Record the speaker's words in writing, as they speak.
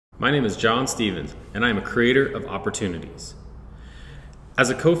My name is John Stevens, and I am a creator of opportunities. As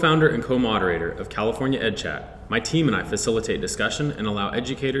a co-founder and co-moderator of California EdChat, my team and I facilitate discussion and allow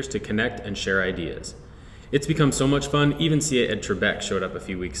educators to connect and share ideas. It's become so much fun, even CA Ed Trebek showed up a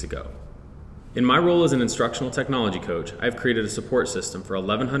few weeks ago. In my role as an instructional technology coach, I've created a support system for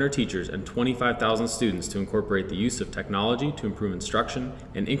 1,100 teachers and 25,000 students to incorporate the use of technology to improve instruction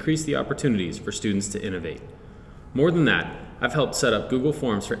and increase the opportunities for students to innovate. More than that, I've helped set up Google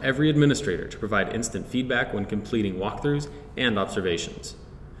Forms for every administrator to provide instant feedback when completing walkthroughs and observations.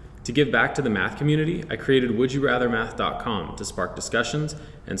 To give back to the math community, I created wouldyourathermath.com to spark discussions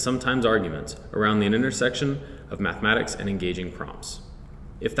and sometimes arguments around the intersection of mathematics and engaging prompts.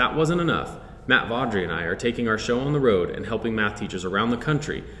 If that wasn't enough, Matt Vaudry and I are taking our show on the road and helping math teachers around the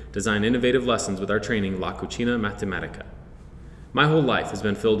country design innovative lessons with our training La Cucina Matematica. My whole life has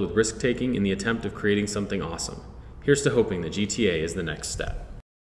been filled with risk-taking in the attempt of creating something awesome. Here's to hoping that GTA is the next step.